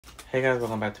Hey guys,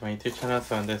 welcome back to my YouTube channel.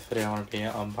 So in this video, I want to be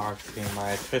unboxing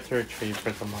my Trick or Treat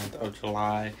for the month of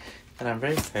July. And I'm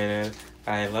very excited.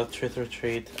 I love Trick or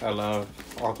Treat. I love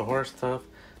all the horror stuff.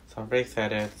 So I'm very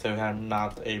excited. So we have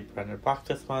not a branded box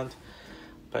this month.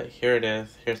 But here it is.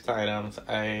 Here's the items.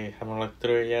 I haven't looked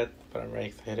through it yet, but I'm very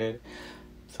excited.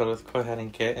 So let's go ahead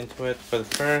and get into it. But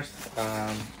first,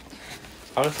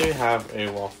 obviously we have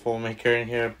a waffle maker in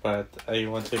here, but I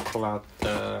want to pull out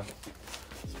the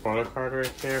spoiler card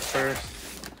right here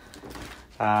first.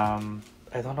 I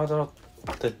don't know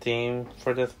the theme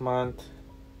for this month.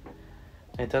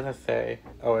 It doesn't say.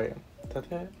 Oh wait, does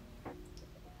it?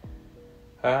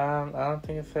 I don't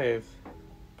think it says.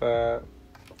 But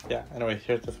yeah, anyways,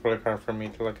 here's the spoiler card for me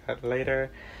to look at later.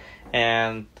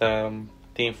 And the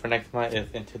theme for next month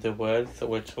is Into the Woods,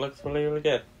 which looks really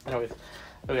good. Anyways,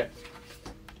 okay.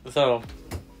 So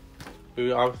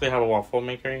we obviously have a waffle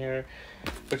maker in here,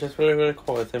 which is really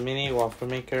cool. It's a mini waffle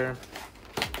maker.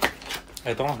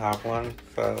 I don't have one,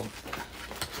 so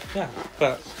yeah,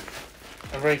 but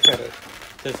I'm very excited.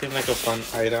 This seems like a fun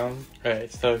item.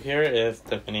 Alright, so here is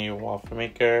the mini waffle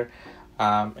maker.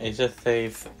 It just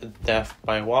says Death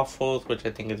by Waffles, which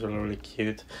I think is really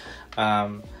cute.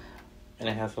 And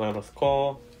it has a little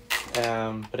skull.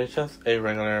 But it's just a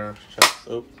regular,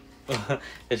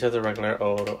 it's just a regular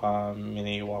old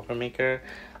mini waffle maker.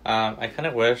 I kind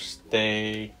of wish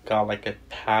they got like a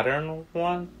pattern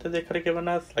one that they could have given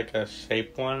us, like a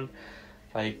shape one,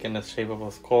 like in the shape of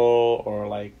a skull or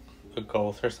like a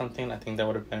ghost or something. I think that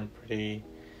would have been pretty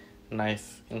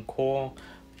nice and cool.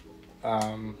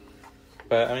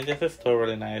 But I mean, this is still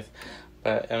really nice.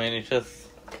 But I mean, it's just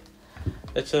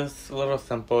a little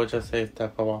simple. It just says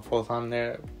Death by Waffles on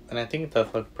there, and I think it does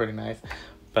look pretty nice.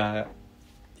 But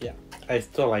yeah, I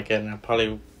still like it, and I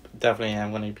definitely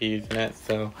am going to be using it,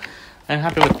 so I'm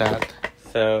happy with that.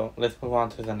 So let's move on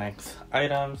to the next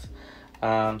items.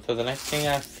 So the next thing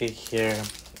I see here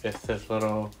is this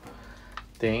little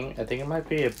thing. I think it might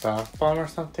be a bath bomb or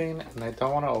something, and I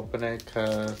don't want to open it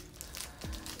because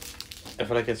I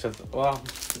feel like it's just, well,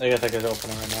 I guess I could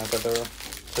open it right now, but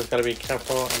just gotta be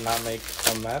careful and not make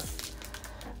a mess.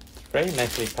 It's very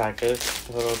nicely packaged,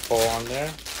 a little bowl on there.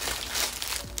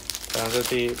 So I'm just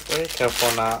be very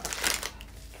careful not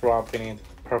dropping into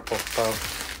purple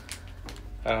stuff.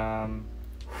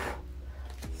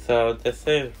 So this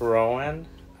is Rowan.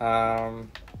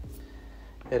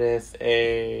 It is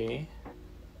a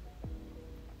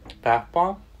bath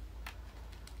bomb,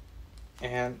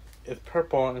 and it's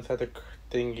purple inside the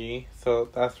thingy, so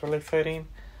that's really exciting.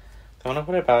 So I'm gonna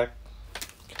put it back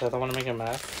because I don't want to make a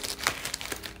mess,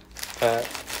 but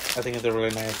I think it's a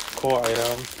really nice, cool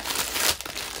item.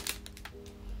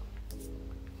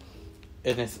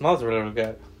 And it smells really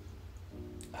good.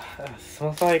 It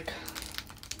smells like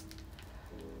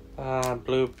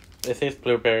it says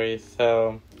blueberries,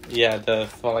 so yeah, it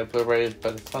does smell like blueberries,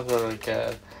 but it smells really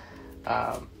good.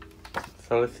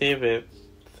 So let's see if it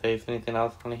says anything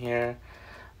else on here.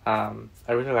 I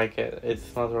really like it. It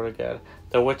smells really good.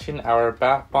 The Witching Hour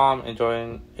Bath Bomb.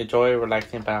 Enjoy a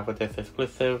relaxing bath with this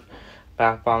exclusive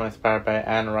bath bomb inspired by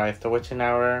Anne Rice, The Witching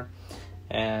Hour.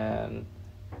 And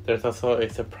there's also a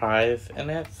surprise in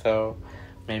it, so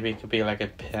maybe it could be like a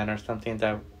pin or something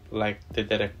that like they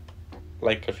did it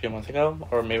like a few months ago,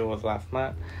 or maybe it was last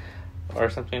month or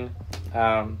something.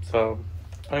 So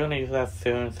I'm gonna use that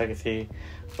soon so I can see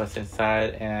what's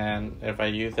inside, and if I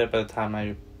use it by the time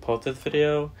I post this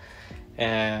video,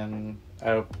 and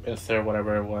I'll insert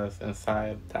whatever it was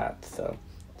inside that. So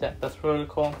yeah, that's really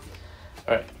cool.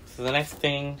 Alright, so the next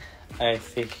thing I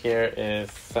see here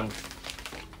is some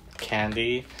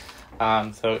candy.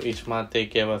 So each month they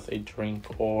give us a drink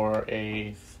or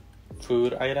a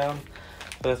food item,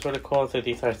 so that's really cool. So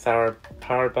these are sour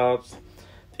power belts.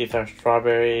 These are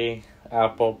strawberry,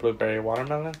 apple, blueberry,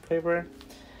 watermelon flavor,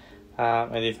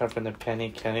 and these are from the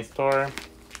Penny Candy Store.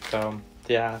 So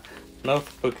yeah, no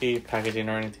spooky packaging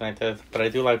or anything like this, but I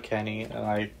do like candy, and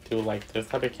I do like this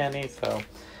type of candy, so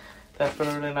that's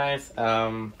really nice.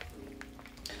 So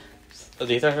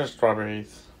these are just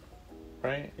strawberries,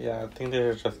 right? Yeah, I think these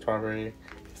are just strawberry. It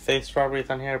says strawberries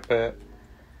on here, but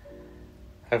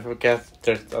I guess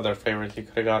there's other flavors you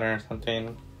could have gotten or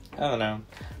something. I don't know.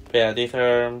 But yeah, these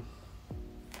are,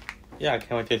 yeah, I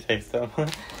can't wait to taste them.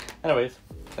 Anyways,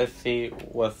 let's see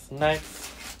what's next.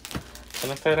 The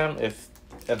next item is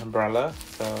an umbrella,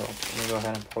 so let me go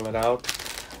ahead and pull it out.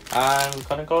 I'm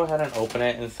gonna go ahead and open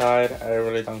it inside. I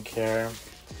really don't care.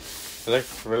 It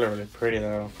looks really pretty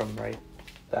though from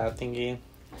that thingy.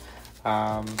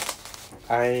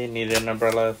 I needed an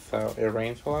umbrella, so it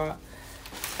rains a lot.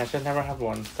 I just never have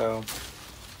one, so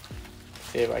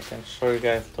see if I can show you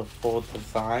guys the full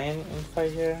design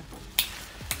inside here.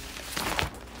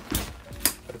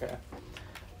 Okay,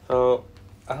 so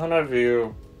I don't know if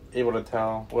you're able to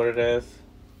tell what it is.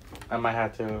 I might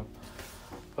have to.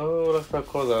 Oh, looks so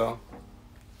cool though.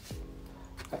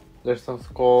 There's some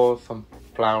skulls, some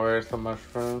flowers, some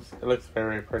mushrooms. It looks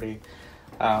very pretty.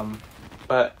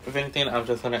 But if anything, I'm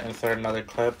just gonna insert another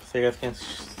clip so you guys can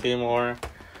see more.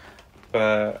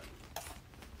 But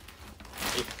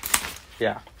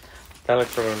yeah, that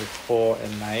looks really cool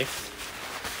and nice.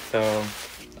 So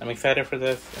I'm excited for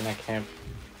this, and I can't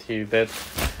do this,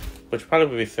 which probably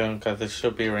will be soon because it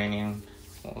should be raining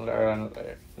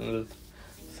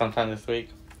sometime this week.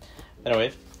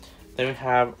 Anyways, then we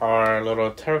have our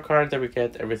little tarot card that we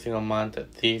get every single month.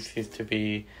 These used to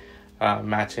be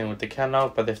matching with the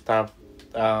candle, but they stopped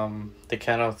the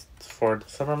candles for the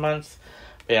summer months.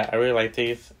 But yeah, I really like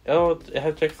these. Oh, it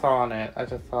has Jigsaw on it. I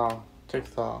just saw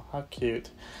Jigsaw. How cute.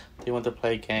 Do you want to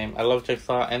play a game? I love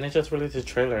Jigsaw, and they just released a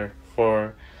trailer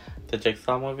for the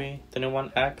Jigsaw movie, the new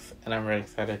one, X, and I'm very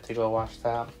excited to go watch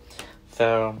that.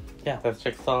 So yeah, that's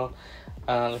Jigsaw.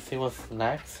 Let's see what's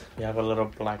next. We have a little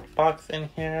black box in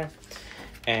here,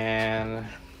 and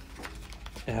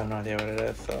I have no idea what it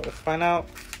is, so let's find out.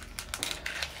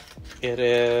 It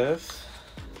is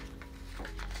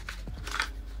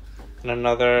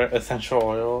another essential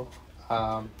oil,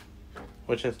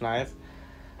 which is nice.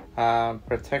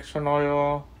 Protection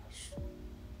oil,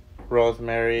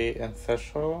 rosemary, and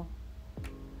sessile.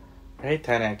 Very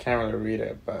tiny, I can't really read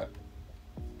it, but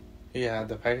yeah,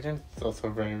 the packaging is also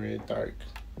very, very dark.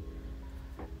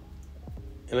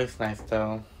 It looks nice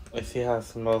though. Let's see how it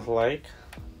smells like.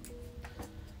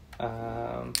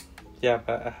 Yeah,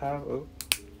 but I have,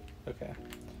 okay.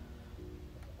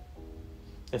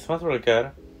 It smells really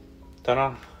good. Don't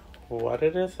know what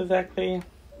it is exactly.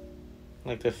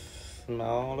 Like the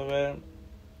smell of it.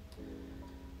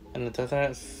 And it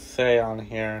doesn't say on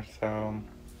here, so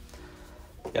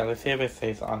yeah, let's see if it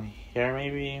says on here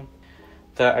maybe.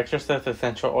 The exorcist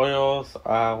essential oils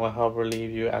will help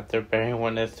relieve you after bearing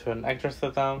witness to an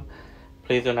exorcism.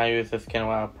 Please do not use the skin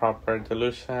without proper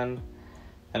dilution.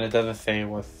 And it doesn't say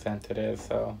what scent it is,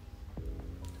 so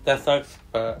that sucks,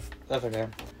 but that's okay.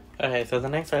 Okay, so the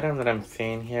next item that I'm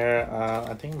seeing here,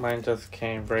 I think mine just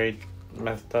came very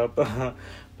messed up, but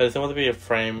it's supposed to be a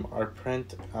frame art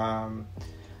print.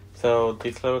 So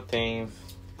these little things,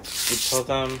 you pull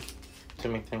them to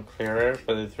make them clearer,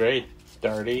 but it's very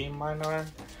dirty, mine are.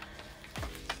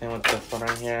 Same with this one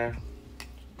right here.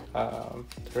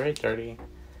 Very dirty.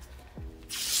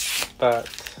 But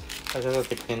I just have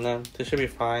to clean them. This should be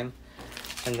fine.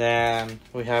 And then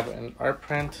we have an art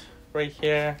print right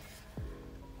here,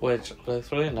 which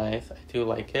looks really nice. I do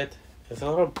like it. It's a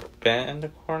little bent in the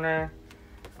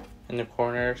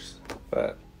corners,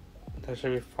 but that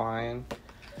should be fine.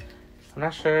 I'm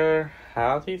not sure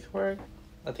how these work.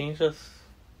 I think it's just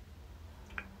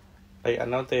like, I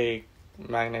know they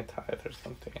magnetize or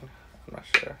something. I'm not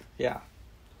sure. Yeah.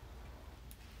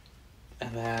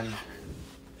 And then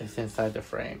it's inside the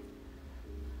frame.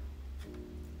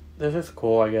 This is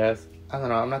cool, I guess. I don't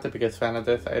know. I'm not the biggest fan of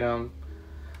this item.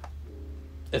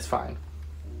 It's fine.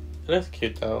 It looks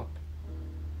cute though.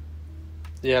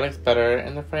 Yeah, it looks better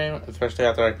in the frame, especially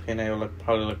after I clean it. It will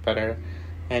probably look better,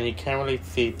 and you can't really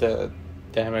see the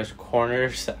damaged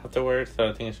corners afterwards. So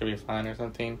I think it should be fine or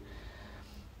something.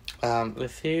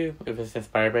 Let's see if it's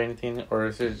inspired by anything, or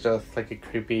is it just like a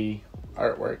creepy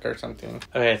artwork or something.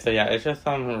 Okay, so yeah, it's just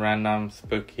some random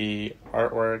spooky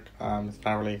artwork. It's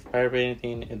not really inspired by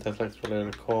anything. It does look really,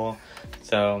 really cool.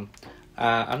 So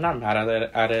I'm not mad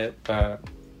at it, but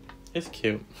it's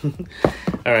cute.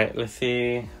 Alright, let's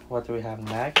see, what do we have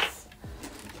next?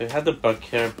 So we have the book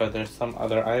here, but there's some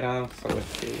other items, so let's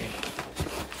see.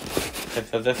 Okay,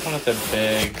 so this one is a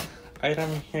big item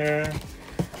here.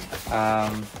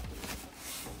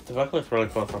 The book looks really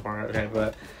cool so far. Okay,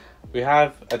 but we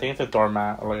have, I think it's a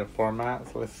doormat or like a floor mat.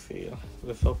 So let's see.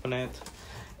 Let's open it.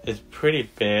 It's pretty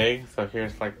big. So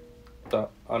here's like the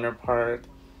under part.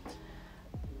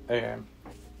 Okay.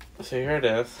 So here it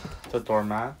is, the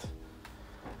doormat.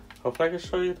 Hopefully I can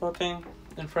show you the whole thing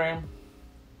in frame.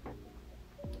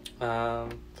 So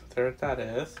there that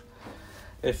is.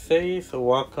 It says,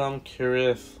 "Welcome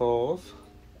curious souls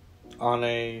on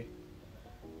a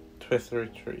twisted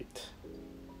retreat."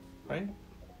 Right?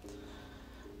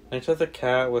 And it's just a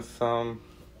cat with some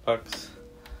bugs.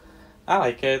 I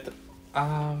like it.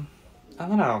 I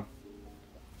don't know.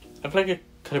 I feel like it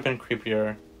could have been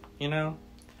creepier, you know?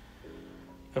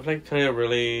 I feel like it could have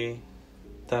really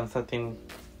done something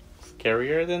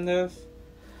scarier than this.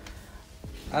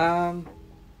 I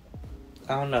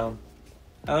don't know.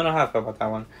 I don't know how I feel about that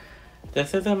one.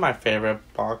 This isn't my favorite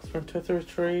box from Trick or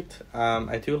Treat. I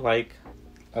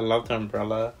love the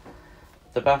umbrella.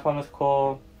 The bath bomb is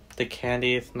cool. The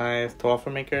candy is nice. The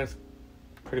waffle maker is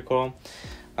pretty cool.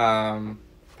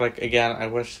 Like, again, I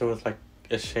wish it was like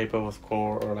a shape of a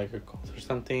skull or like a ghost or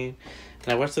something.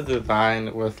 And I wish the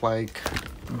design was like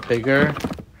bigger,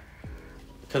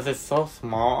 because it's so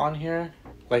small on here.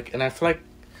 Like, and I feel like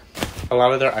a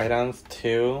lot of their items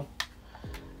too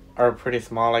are pretty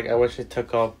small. Like, I wish it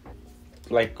took up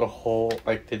like a whole,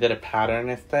 like they did a pattern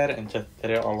instead and just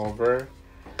did it all over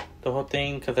the whole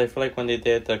thing. Because I feel like when they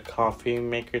did the coffee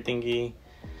maker thingy,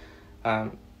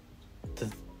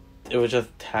 it was just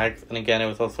tags, and again it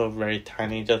was also very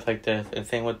tiny, just like this. And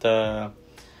same with the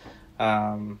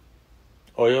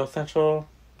oil essential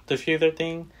diffuser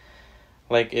thing.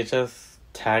 Like, it just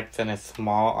tags and it's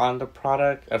small on the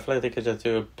product. I feel like they could just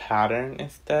do a pattern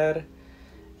instead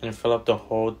and fill up the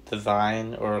whole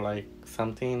design or like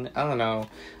something. I don't know.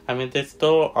 I mean, they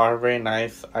still are very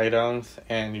nice items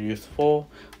and useful,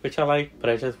 which I like, but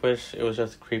I just wish it was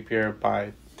just creepier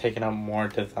by taking up more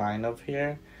design up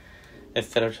here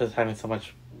instead of just having so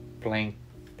much blank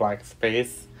black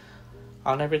space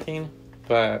on everything.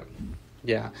 But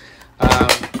yeah.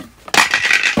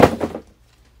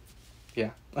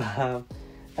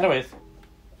 Anyways,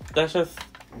 that's just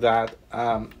that.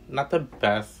 Not the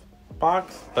best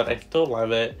box, but I still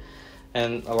love it,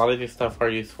 and a lot of these stuff are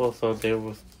useful, so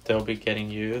they'll be getting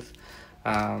used.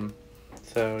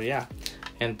 So yeah,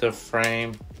 and the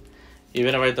frame,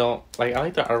 even if I don't like, I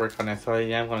like the artwork on it, so I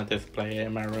am gonna display it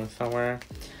in my room somewhere.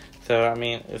 So I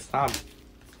mean, it's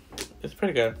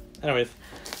pretty good. Anyways,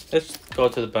 let's go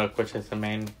to the book, which is the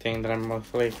main thing that I'm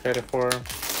mostly excited for.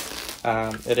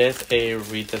 It is a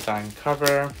redesigned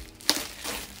cover,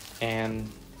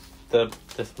 and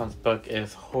this month's book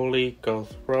is Holy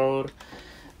Ghost Road.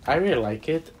 I really like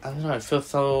it. I don't know, it feels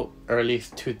so early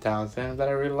 2000s that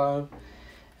I really love.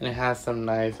 And it has some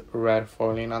nice red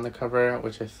foiling on the cover,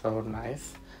 which is so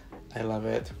nice. I love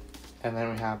it. And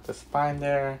then we have the spine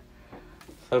there.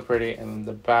 So pretty. And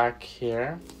the back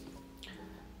here,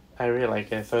 I really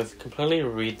like it. So it's completely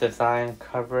redesigned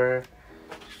cover.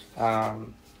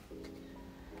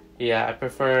 Yeah, I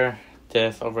prefer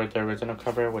this over the original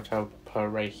cover, which I'll put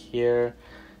right here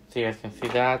so you guys can see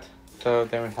that. So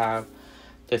then we have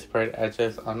the sprayed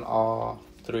edges on all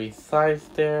three sides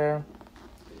there,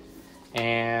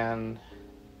 and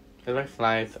it looks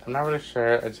nice. I'm not really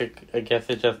sure. I guess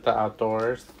it's just the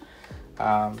outdoors.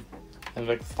 It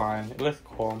looks fine. It looks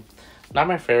cool. Not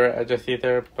my favorite edges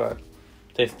either, but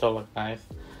they still look nice.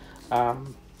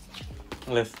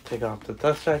 Let's take off the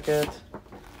dust jacket.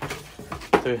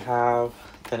 So we have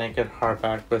the naked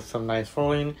hardback with some nice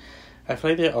foiling. I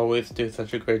feel like they always do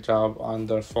such a great job on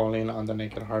the foiling on the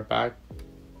naked hardback.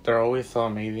 They're always so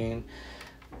amazing.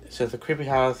 It's just a creepy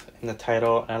house in the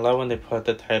title, and I love when they put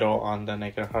the title on the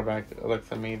naked hardback. It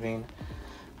looks amazing.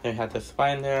 Then we have the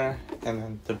spine there, and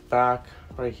then the back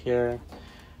right here,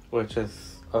 which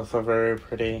is also very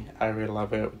pretty. I really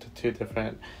love it with the two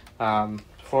different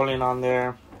foiling on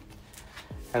there.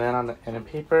 And then on the end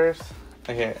papers,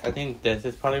 okay, I think this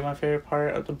is probably my favorite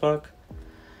part of the book.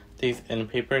 These end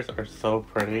papers are so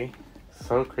pretty,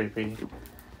 so creepy.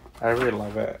 I really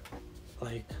love it.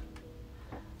 Like,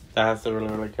 that's really,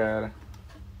 really good.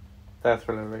 That's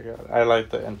really, really good. I like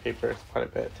the end papers quite a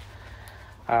bit.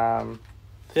 So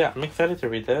yeah, I'm excited to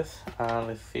read this.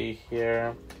 Let's see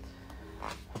here.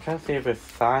 I'm trying to see if it's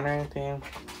signed or anything.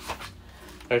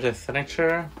 There's a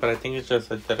signature, but I think it's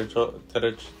just a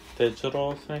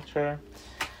digital signature.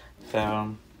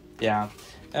 So yeah.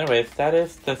 Anyways, that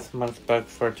is this month's book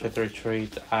for Trick or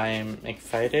Treat. I'm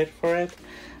excited for it.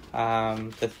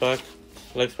 This book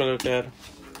looks really good,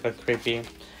 looks creepy.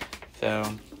 So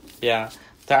yeah,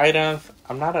 the items,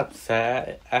 I'm not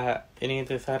upset at any of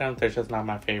these items. They're just not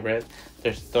my favorite.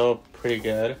 They're still pretty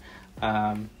good.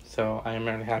 So I'm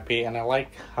really happy, and I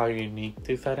like how unique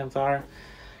these items are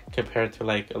compared to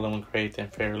like Illumicrate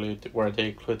and Fairy Loot, where they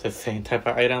include the same type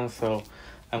of items. So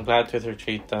I'm glad Trick or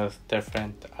Treat does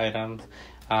different items.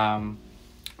 And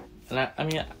I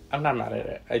mean, I'm not mad at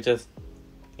it. I just,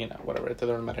 you know, whatever, it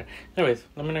doesn't really matter. Anyways,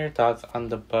 let me know your thoughts on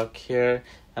the book here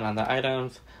and on the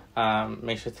items.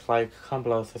 Make sure to like, comment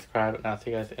below, subscribe, and I'll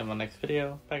see you guys in my next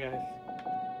video. Bye guys.